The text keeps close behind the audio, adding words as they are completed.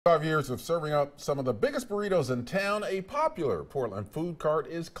25 years of serving up some of the biggest burritos in town, a popular Portland food cart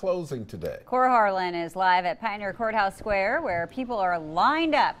is closing today. Cora Harlan is live at Pioneer Courthouse Square, where people are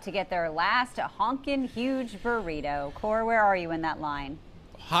lined up to get their last Honkin' huge burrito. Cora, where are you in that line?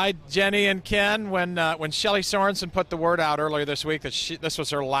 Hi, Jenny and Ken. When Shelley Sorensen put the word out earlier this week that this was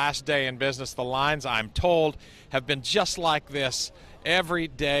her last day in business, the lines, I'm told, have been just like this every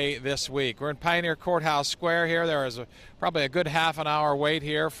day this week. We're in Pioneer Courthouse Square here. There is probably a good half an hour wait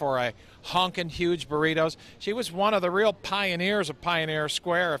here for a Honkin' huge burritos. She was one of the real pioneers of Pioneer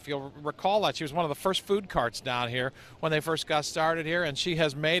Square. If you'll recall that, she was one of the first food carts down here when they first got started here, and she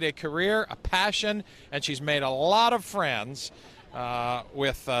has made a career, a passion, and she's made a lot of friends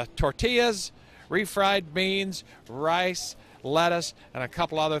with tortillas, refried beans, rice, lettuce, and a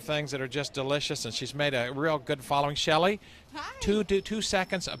couple other things that are just delicious, and she's made a real good following. Shelley, two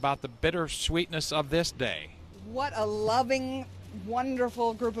seconds about the bittersweetness of this day. What a loving,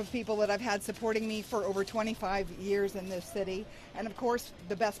 wonderful group of people that I've had supporting me for over 25 years in this city. And of course,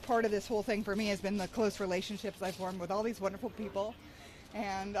 the best part of this whole thing for me has been the close relationships I've formed with all these wonderful people.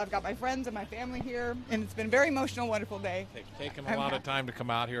 And I've got my friends and my family here, and it's been a very emotional, wonderful day. They've taken a lot of time to come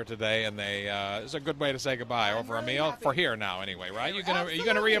out here today, and it's a good way to say goodbye over a meal for here now, anyway, right? Are you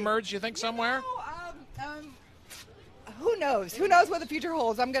gonna reemerge? You think somewhere? Who knows? Who knows what the future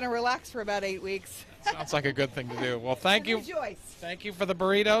holds? I'm gonna relax for about 8 weeks. Sounds like a good thing to do. Well, thank you. Rejoice. Thank you for the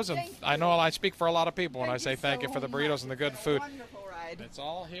burritos, and I know I speak for a lot of people when I say thank you for the burritos and the good food. Wonderful ride. It's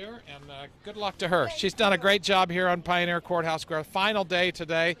all here, and good luck to her. She's done a great job here on Pioneer Courthouse Square. Final day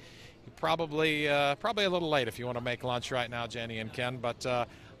today. Probably a little late if you want to make lunch right now, Jenny and Ken, but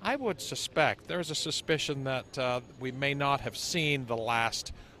I would suspect, there's a suspicion that we may not have seen the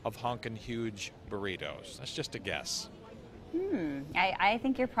last of Honkin' huge burritos. That's just a guess. I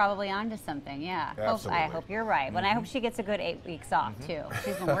think you're probably onto something, yeah. I hope you're right. But I hope she gets a good 8 weeks off, too.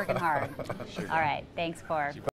 She's been working hard. All right. Thanks, Cora.